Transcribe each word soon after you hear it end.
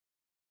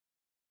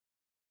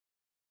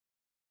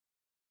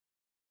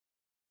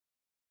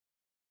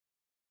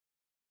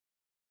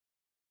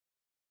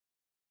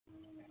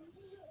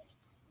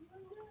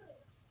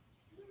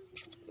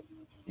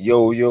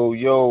Yo, yo,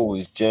 yo,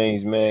 it's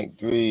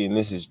Jm3, and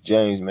this is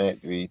Jm3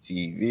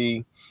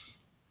 Tv,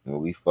 and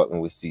we fucking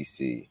with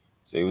CC.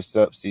 Say what's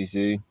up,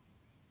 CC.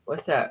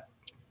 What's up?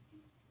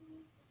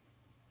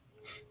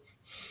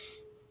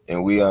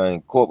 And we are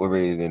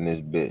incorporated in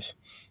this bitch.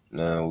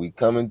 Now, we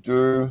coming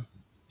through.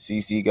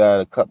 CC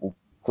got a couple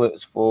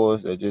clips for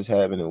us that just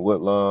happened in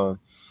Woodlawn.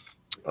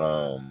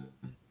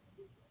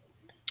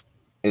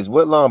 Is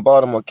Woodlawn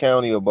Baltimore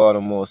County or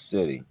Baltimore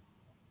City?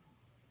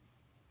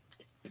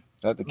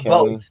 Is that the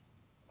county? Both.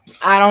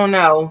 I don't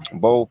know.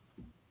 Both.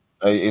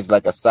 It's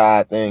like a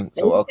side thing.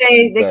 So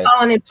they're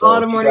calling it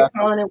Baltimore. They're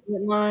calling it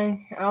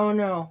Woodlawn. I don't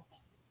know.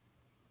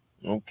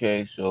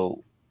 Okay,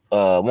 so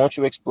why don't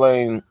you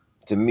explain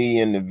to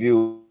me and the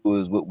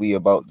viewers what we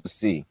about to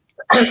see?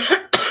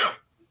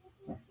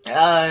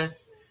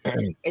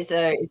 It's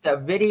a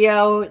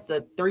video. It's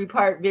a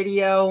 3-part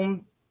video.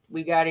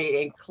 We got it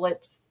in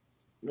clips.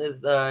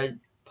 There's a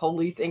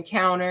police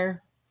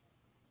encounter,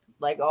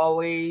 like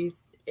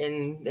always,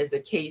 and there's a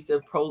case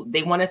of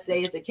they want to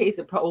say it's a case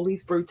of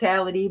police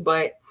brutality,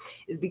 but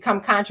it's become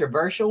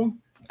controversial.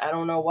 I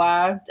don't know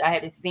why. I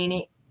haven't seen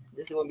it.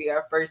 This is gonna be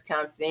our first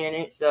time seeing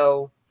it,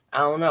 so I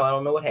don't know. I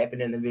don't know what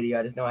happened in the video.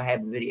 I just know I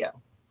have the video.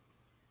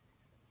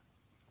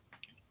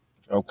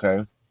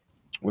 Okay.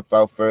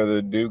 Without further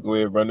ado, go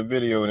ahead and run the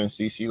video and then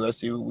CC. Let's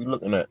see what we're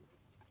looking at.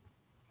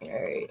 All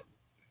right.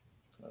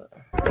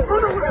 Turn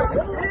around!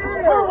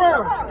 Turn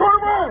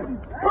around!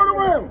 Turn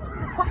around!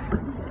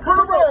 Turn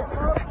around!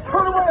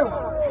 Turn around!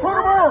 Turn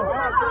around!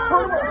 Turn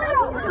around!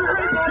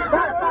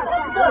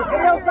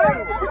 Turn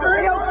around!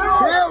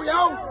 Chill, yo!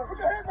 Put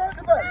your hands behind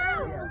your back!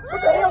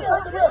 Put your hands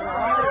behind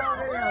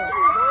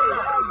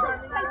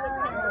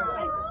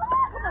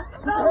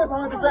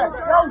your back!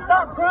 Yo,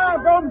 stop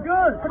crying, bro. I'm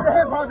good. Put your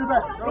hands behind your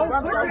back. Put your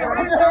hands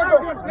up.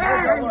 Put your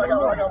hands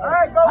behind your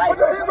back.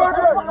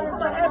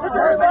 Put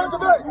your hands behind your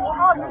back.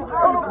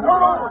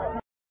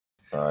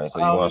 All right, so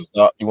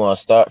you want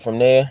to start from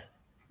there?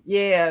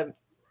 Yeah.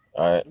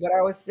 All right. What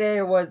I was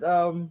saying was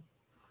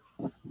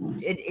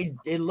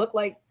it looked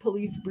like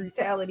police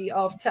brutality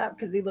off top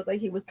because he looked like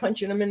he was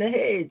punching him in the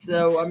head.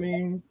 So I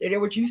mean, is that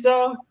what you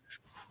saw?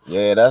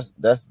 Yeah, that's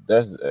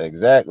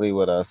exactly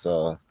what I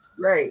saw.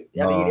 Right.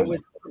 I mean,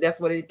 that's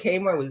what it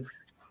came on was.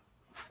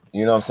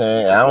 You know what I'm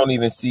saying? I don't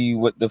even see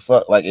what the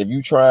fuck. Like, if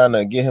you trying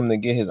to get him to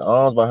get his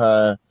arms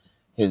behind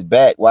his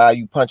back, why are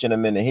you punching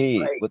him in the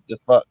head? Right. What the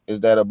fuck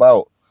is that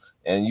about?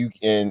 And you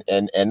and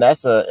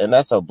that's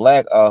a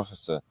black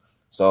officer.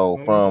 So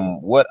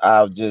from what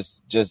I've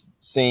just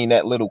seen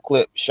that little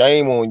clip,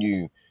 shame on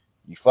you,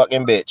 you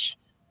fucking bitch.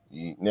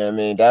 You know what I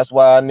mean? That's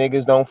why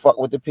niggas don't fuck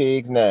with the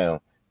pigs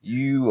now.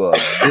 You a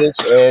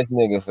bitch ass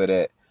nigga for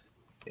that.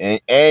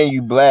 And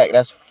you black,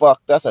 that's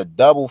a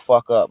double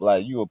fuck up.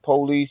 Like, you a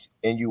police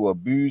and you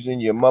abusing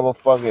your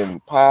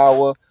motherfucking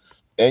power,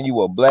 and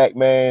you a black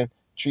man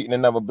treating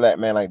another black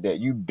man like that.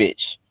 You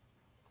bitch.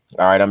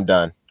 All right, I'm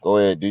done. Go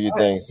ahead, do your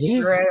thing.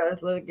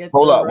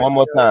 Hold up, one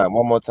more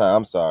time.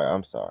 I'm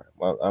sorry.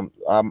 Well,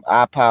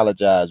 I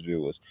apologize,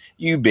 viewers.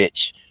 You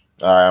bitch.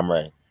 All right, I'm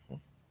ready.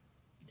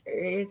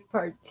 It's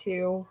part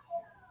 2.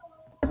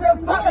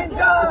 Fucking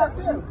job,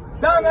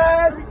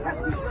 dumbass.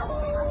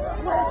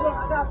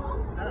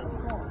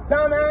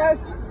 Dumbass.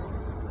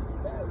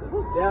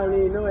 They don't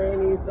even know, ain't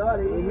even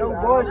started. No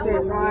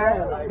bullshit,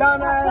 man.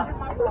 Dumbass.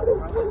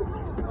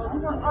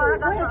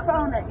 Alright, I got his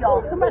phone at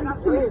y'all. Somebody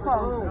see his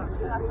phone.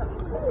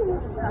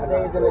 I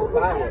think it's in his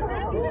pocket.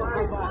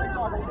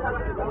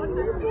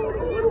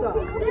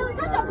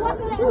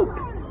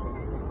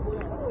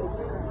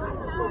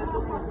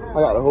 I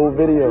got the whole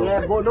video.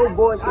 Yeah, boy, no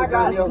bullshit. I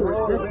got the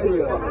whole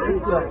video.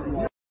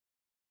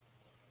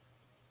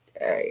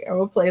 Alright, I'm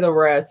gonna play the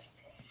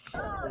rest.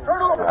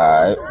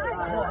 Alright.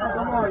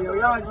 Come on, yo.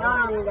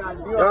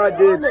 Y'all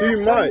did too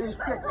much.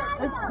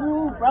 It's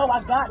cool, bro.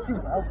 I got you,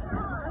 bro.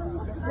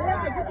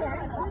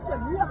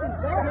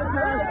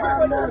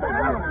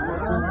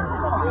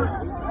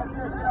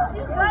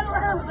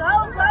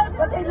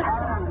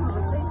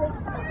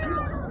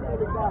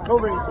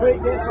 Over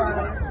straight this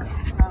side.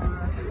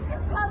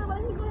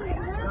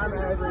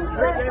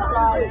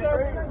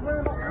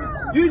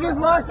 You just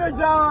lost your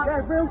job.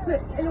 That's real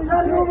shit. You just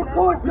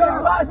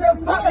lost your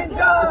fucking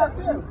job.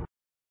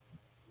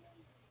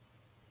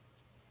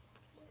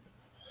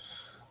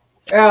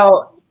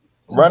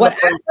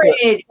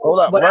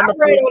 What I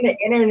read on the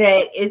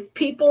internet is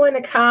people in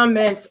the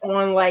comments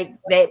on like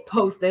that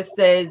post that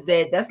says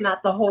that that's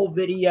not the whole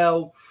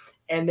video,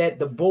 and that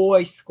the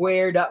boy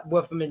squared up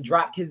with him and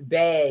dropped his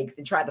bags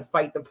and tried to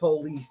fight the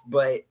police.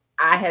 But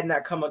I had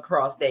not come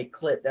across that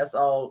clip. That's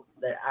all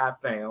that I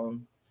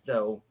found.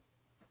 So,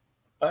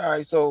 all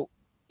right. So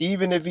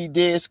even if he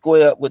did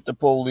square up with the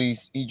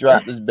police, he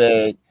dropped his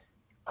bag.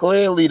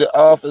 Clearly, the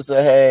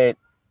officer had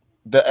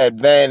the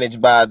advantage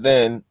by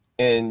then.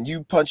 And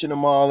you punching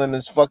them all in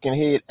his fucking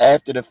head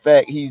after the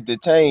fact he's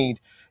detained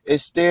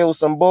is still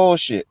some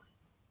bullshit.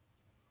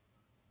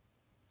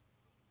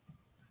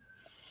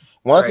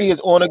 Once he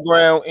is on the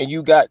ground and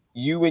you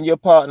and your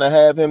partner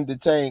have him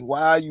detained,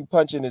 why are you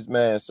punching this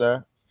man,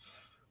 sir?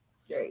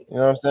 You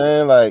know what I'm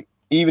saying? Like,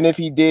 even if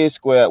he did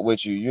square up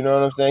with you, you know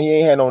what I'm saying? He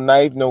ain't had no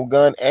knife, no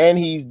gun, and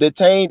he's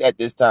detained at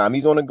this time.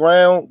 He's on the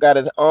ground, got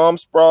his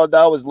arms sprawled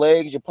out, his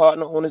legs, your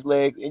partner on his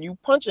legs, and you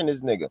punching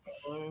this nigga.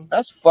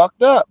 That's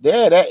fucked up.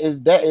 Yeah, that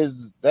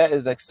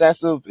is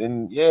excessive,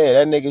 and yeah,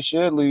 that nigga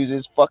should lose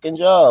his fucking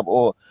job,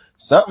 or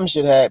something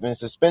should happen.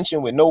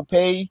 Suspension with no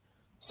pay,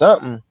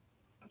 something.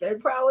 That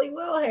probably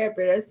will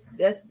happen.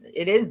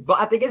 It is.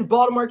 I think it's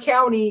Baltimore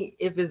County.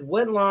 If it's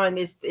Woodline,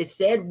 it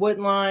said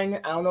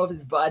Woodline. I don't know if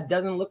it's. It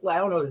doesn't look like. I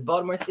don't know if it's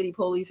Baltimore City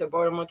Police or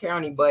Baltimore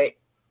County, but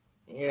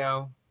you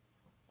know,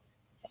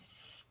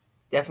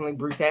 definitely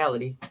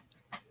brutality.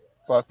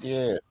 Fuck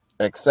yeah,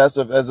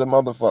 excessive as a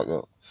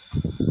motherfucker.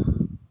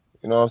 You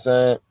know what I'm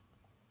saying?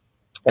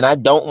 And I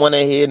don't want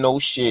to hear no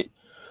shit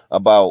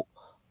about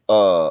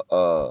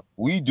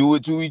we do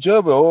it to each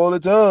other all the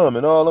time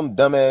and all them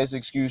dumbass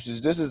excuses.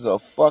 This is a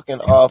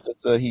fucking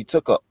officer. He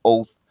took an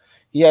oath.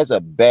 He has a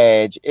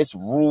badge. It's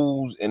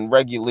rules and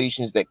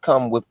regulations that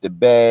come with the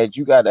badge.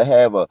 You got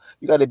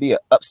to be an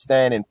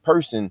upstanding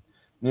person,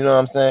 you know what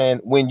I'm saying,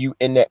 when you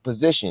in that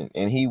position.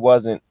 And he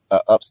wasn't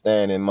an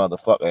upstanding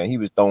motherfucker. He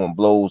was throwing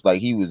blows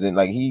like he was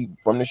he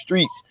from the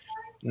streets.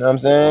 You know what I'm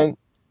saying?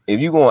 If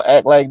you gonna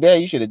act like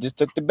that, you should have just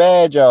took the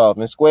badge off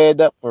and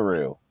squared up for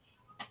real.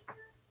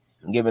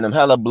 Giving them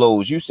hella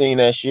blows. You seen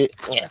that shit?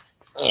 Yeah.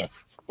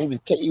 He was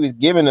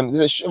giving them.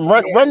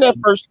 Run that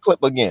first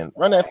clip again.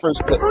 Run that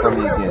first clip for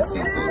me again,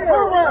 CC. Turn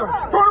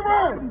around! Turn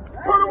around!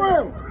 Turn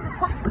around!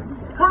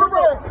 Turn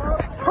around!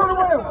 Turn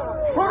around!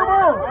 Turn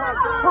around!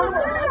 Turn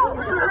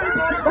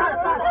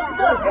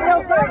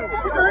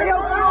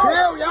around!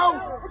 Chill, yo!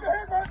 Put your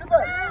hands behind your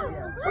back.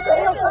 Put your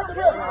hands behind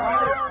your back.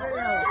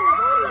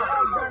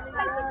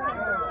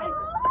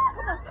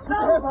 Put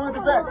your hands behind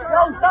your back.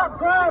 Yo, stop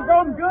crying, bro.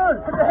 I'm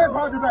good. Put your hands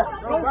behind your back.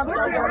 Put your hands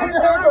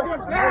behind your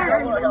back.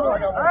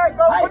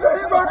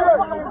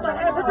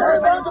 Put your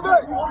hands behind your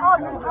back.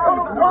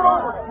 Turn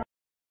over.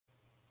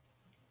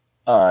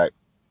 All right.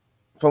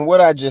 From what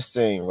I just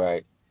seen,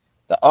 right,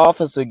 the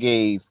officer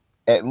gave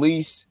at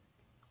least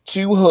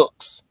 2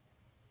 hooks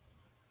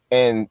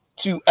and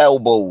 2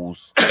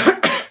 elbows.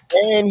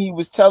 And he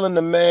was telling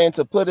the man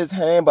to put his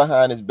hand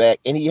behind his back,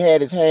 and he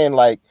had his hand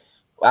like,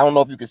 I don't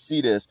know if you can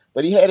see this,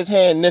 but he had his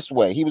hand this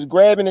way. He was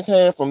grabbing his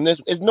hand from this.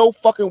 There's no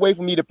fucking way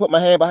for me to put my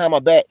hand behind my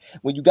back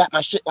when you got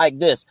my shit like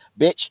this,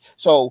 bitch.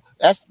 So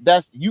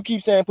that's you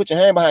keep saying put your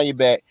hand behind your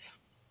back,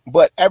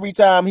 but every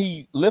time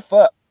he lift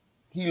up,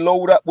 he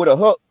load up with a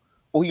hook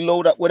or he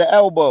load up with an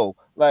elbow.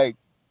 Like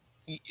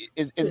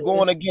it's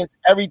going against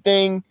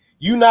everything.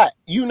 You not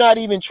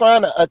even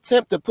trying to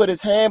attempt to put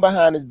his hand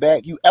behind his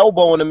back. You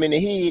elbowing him in the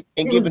head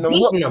and giving him a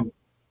hook.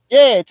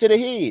 Yeah, to the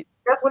head.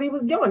 That's what he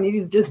was doing. He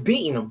was just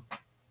beating him.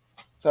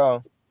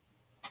 So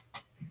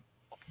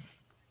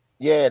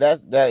yeah,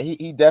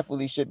 he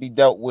definitely should be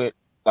dealt with,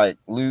 like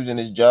losing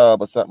his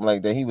job or something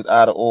like that. He was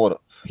out of order.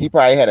 He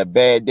probably had a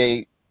bad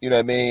day, you know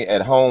what I mean,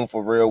 at home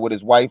for real with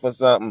his wife or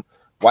something.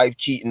 Wife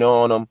cheating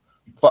on him,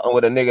 fucking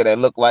with a nigga that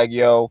looked like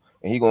yo,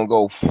 and he gonna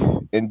go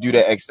and do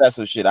that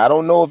excessive shit. I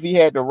don't know if he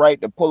had the right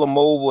to pull him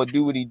over or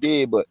do what he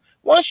did, but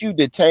once you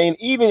detain,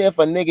 even if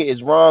a nigga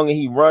is wrong and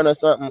he run or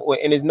something,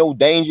 and there's no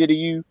danger to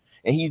you,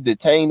 and he's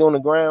detained on the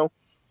ground,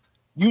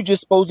 you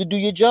just supposed to do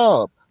your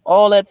job.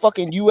 All that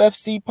fucking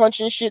UFC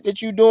punching shit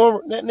that you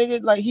doing, that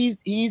nigga, like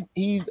he's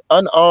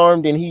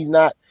unarmed and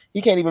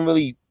he can't even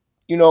really,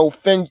 you know,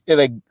 fend,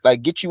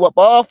 like get you up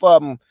off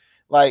of him,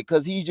 like,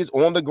 cause he's just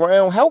on the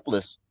ground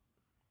helpless.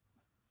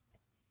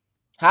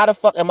 How the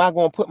fuck am I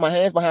gonna put my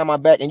hands behind my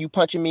back and you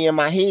punching me in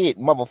my head,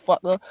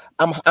 motherfucker?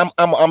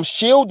 I'm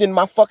shielding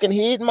my fucking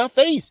head and my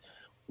face.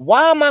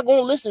 Why am I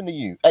gonna listen to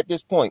you at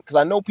this point? Because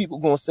I know people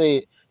gonna say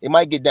it. It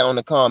might get down in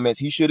the comments.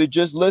 He should have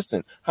just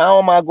listened. How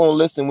am I gonna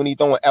listen when he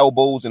throwing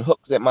elbows and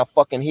hooks at my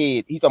fucking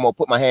head? He's gonna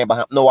put my hand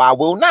behind. No, I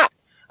will not.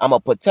 I'm gonna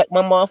protect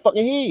my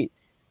motherfucking head.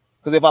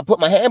 Because if I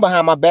put my hand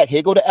behind my back,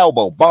 here go the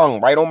elbow,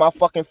 bong, right on my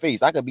fucking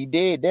face. I could be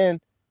dead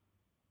then.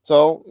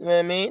 So, you know what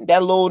I mean?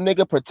 That little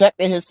nigga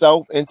protected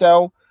himself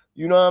until,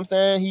 you know what I'm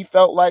saying, he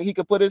felt like he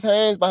could put his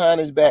hands behind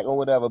his back or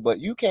whatever. But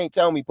you can't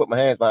tell me put my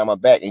hands behind my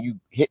back and you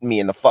hit me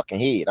in the fucking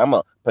head. I'm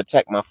going to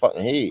protect my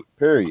fucking head,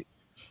 period.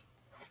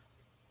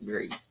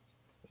 Great.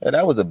 Yeah,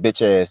 that was a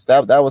bitch ass.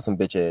 That was some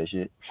bitch ass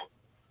shit.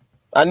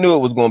 I knew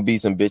it was going to be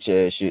some bitch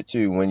ass shit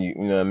too when you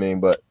know what I mean?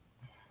 But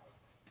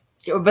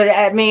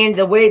I mean,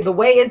 the way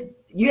is,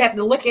 you have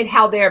to look at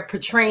how they're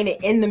portraying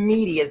it in the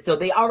media. So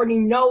they already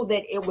know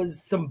that it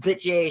was some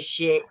bitch ass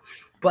shit,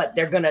 but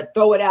they're going to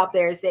throw it out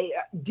there and say,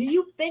 do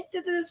you think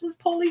that this was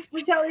police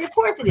brutality? Of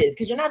course it is,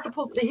 because you're not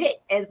supposed to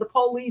hit as the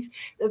police.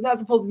 That's not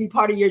supposed to be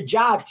part of your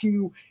job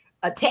to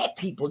attack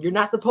people. You're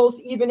not supposed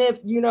to, even if,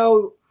 you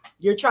know,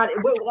 you're trying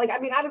to, like, I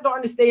mean, I just don't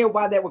understand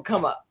why that would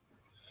come up.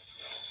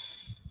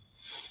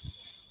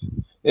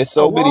 It's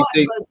so many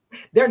things.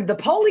 The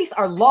police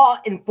are law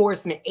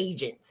enforcement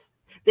agents.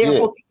 They're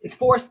supposed to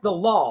enforce the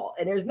law,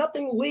 and there's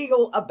nothing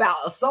legal about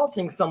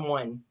assaulting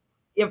someone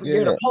if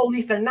you're the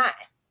police or not.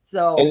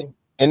 So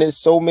And there's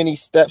so many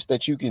steps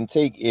that you can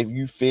take if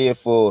you fear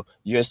for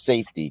your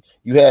safety.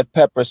 You have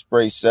pepper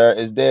spray, sir.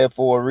 It's there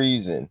for a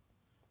reason.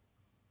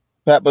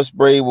 Pepper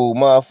spray will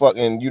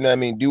motherfucking, you know what I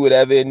mean, do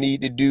whatever it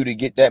need to do to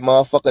get that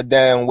motherfucker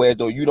down, where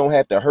though you don't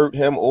have to hurt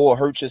him or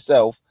hurt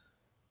yourself.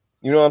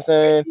 You know what I'm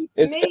saying?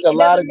 It's a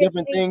lot of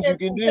different things you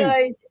can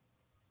do.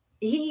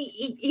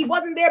 He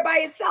wasn't there by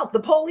himself. The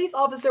police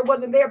officer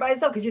wasn't there by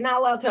himself, because you're not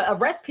allowed to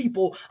arrest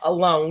people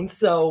alone.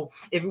 So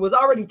if it was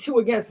already 2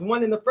 against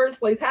 1 in the first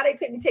place, how they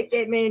couldn't take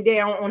that man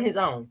down on his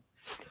own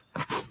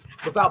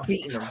without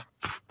beating him?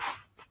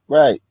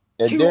 Right.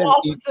 And 2 then,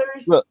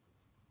 officers. Look,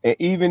 and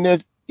even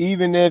if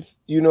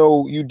you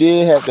know you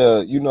did have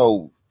to, you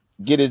know,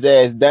 get his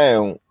ass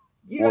down,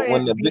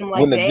 when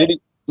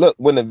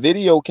the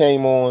video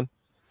came on,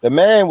 the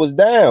man was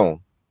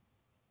down.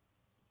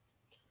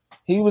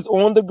 He was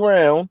on the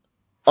ground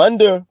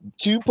under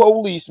 2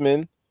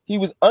 policemen. He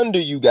was under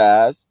you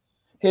guys.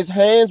 His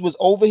hands was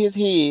over his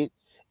head,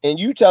 and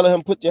you telling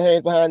him put your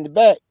hands behind the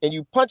back, and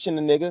you punching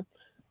the nigga,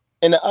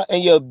 and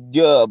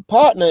your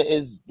partner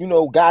is, you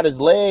know, got his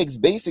legs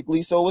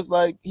basically, so it's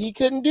like he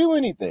couldn't do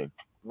anything.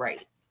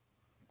 Right.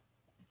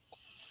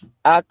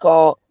 I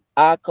call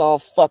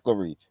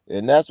fuckery,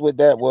 and that's what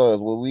that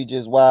was. What we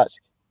just watched.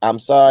 I'm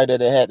sorry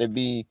that it had to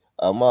be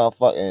a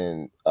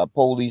motherfucking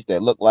police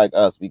that looked like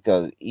us,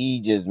 because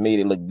he just made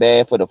it look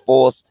bad for the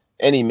force,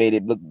 and he made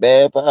it look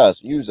bad for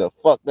us. You's a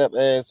fucked up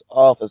ass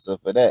officer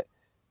for that.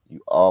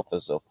 You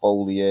officer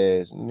Foley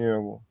ass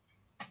nigga.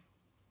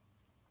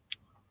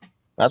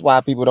 That's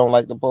why people don't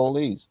like the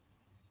police.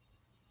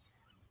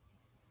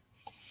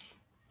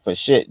 For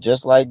shit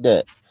just like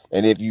that.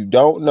 And if you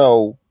don't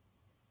know,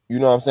 you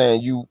know what I'm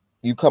saying, you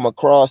come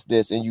across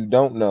this and you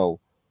don't know,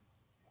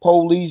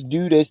 police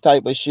do this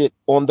type of shit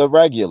on the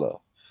regular.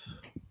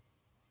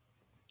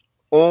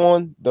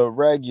 On the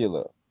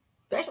regular.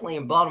 Especially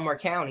in Baltimore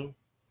County.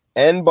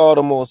 And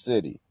Baltimore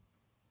City.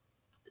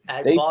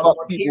 They Baltimore,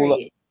 fuck people up.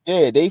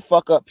 Yeah, they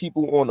fuck up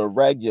people on a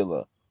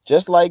regular.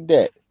 Just like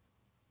that.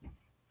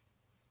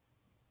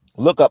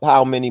 Look up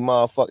how many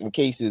motherfucking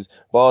cases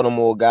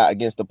Baltimore got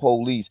against the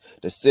police,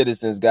 the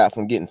citizens got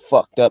from getting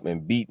fucked up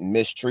and beaten,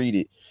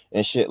 mistreated,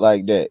 and shit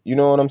like that. You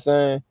know what I'm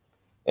saying?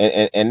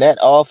 And that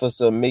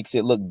officer makes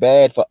it look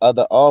bad for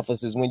other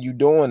officers when you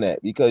doing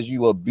that, because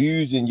you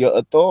abusing your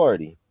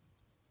authority.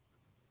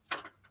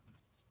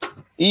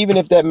 Even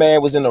if that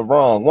man was in the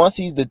wrong, once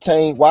he's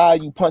detained, why are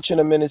you punching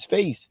him in his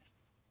face?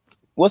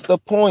 What's the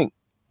point?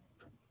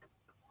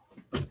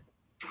 It's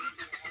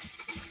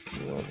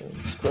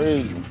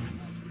crazy.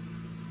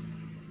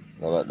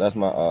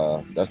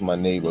 That's my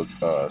neighbor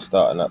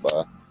starting up you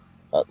know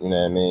what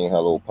I mean, her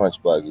little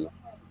punch buggy.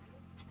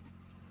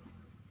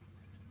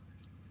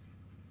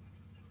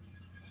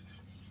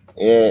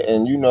 Yeah,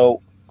 and you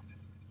know,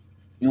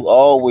 you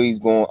always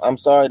going, I'm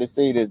sorry to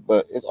say this,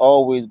 but it's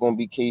always going to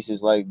be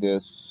cases like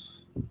this,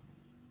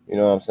 you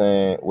know what I'm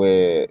saying,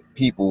 where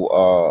people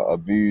are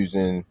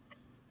abusing,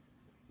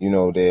 you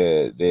know,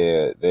 their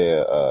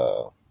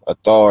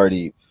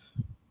authority,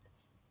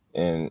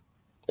 and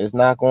it's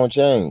not going to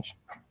change.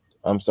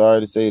 I'm sorry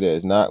to say that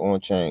it's not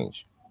going to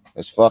change.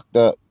 It's fucked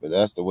up, but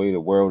that's the way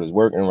the world is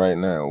working right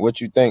now.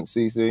 What you think,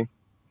 CC?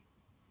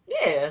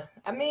 Yeah,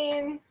 I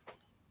mean,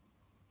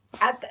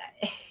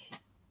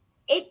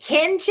 it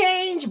can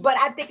change, but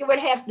I think it would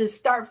have to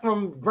start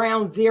from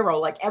ground zero.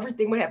 Like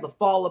everything would have to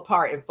fall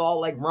apart and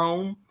fall like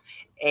Rome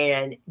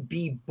and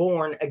be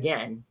born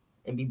again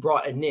and be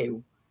brought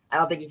anew. I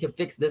don't think you can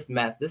fix this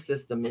mess. This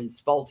system is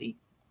faulty.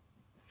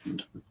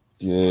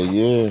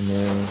 Yeah,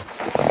 man.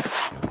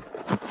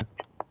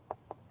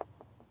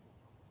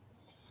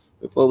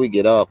 Before we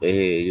get off of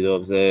here, you know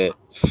what I'm saying?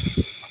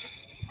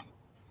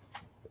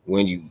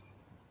 When you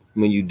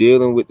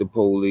dealing with the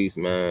police,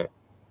 man,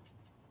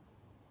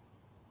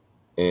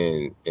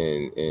 and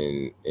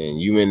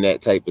you in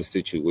that type of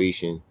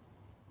situation,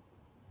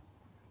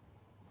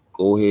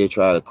 go ahead,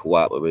 try to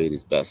cooperate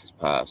as best as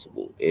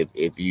possible.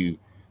 If you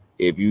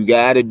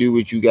gotta do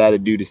what you gotta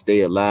do to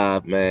stay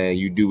alive, man,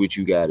 you do what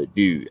you gotta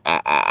do.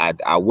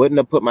 I wouldn't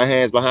have put my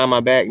hands behind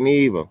my back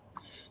neither.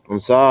 I'm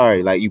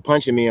sorry, like, you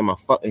punching me in my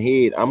fucking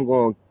head, I'm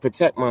going to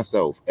protect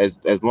myself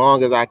as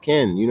long as I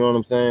can. You know what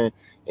I'm saying?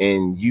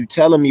 And you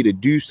telling me to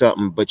do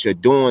something, but you're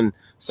doing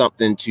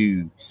something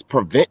to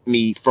prevent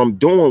me from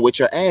doing what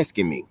you're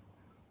asking me.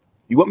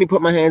 You want me to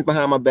put my hands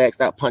behind my back,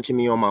 stop punching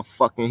me on my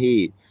fucking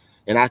head,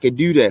 and I could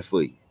do that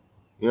for you.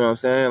 You know what I'm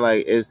saying?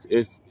 Like,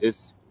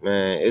 it's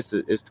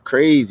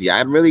crazy.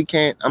 I really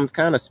can't. I'm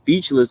kind of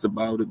speechless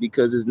about it,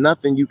 because there's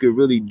nothing you could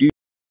really do.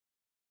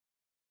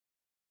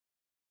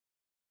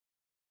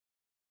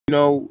 You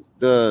know,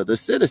 the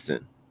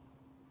citizen.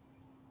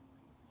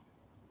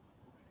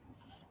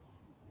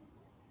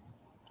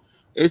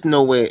 It's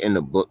nowhere in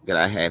the book that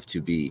I have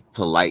to be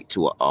polite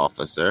to an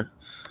officer.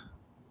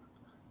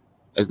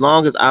 As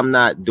long as I'm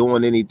not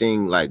doing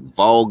anything like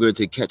vulgar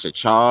to catch a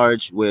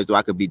charge, whereas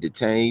I could be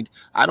detained,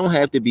 I don't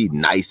have to be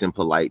nice and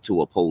polite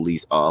to a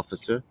police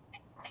officer.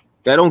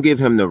 That don't give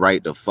him the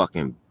right to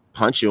fucking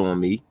punch on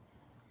me.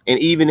 And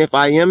even if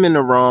I am in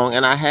the wrong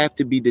and I have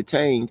to be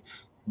detained,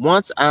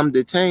 once I'm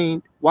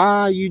detained,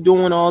 why are you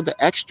doing all the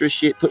extra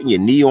shit, putting your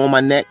knee on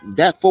my neck?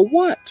 That for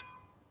what?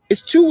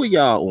 It's 2 of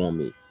y'all on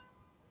me.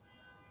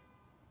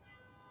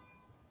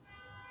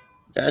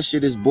 That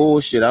shit is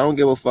bullshit. I don't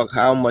give a fuck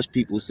how much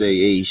people say,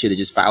 hey, you should have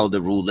just followed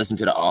the rule, listen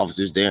to the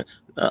officers there.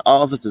 The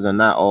officers are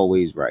not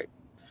always right.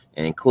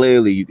 And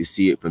clearly you can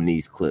see it from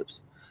these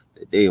clips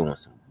that they on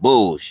some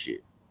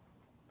bullshit.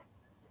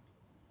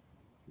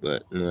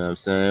 But you know what I'm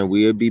saying?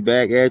 We'll be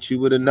back at you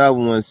with another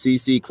one.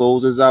 CC,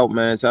 close us out,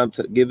 man. Time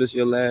to give us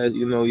your last,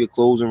 your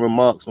closing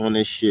remarks on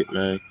this shit,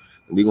 man.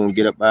 We're gonna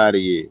get up out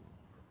of here.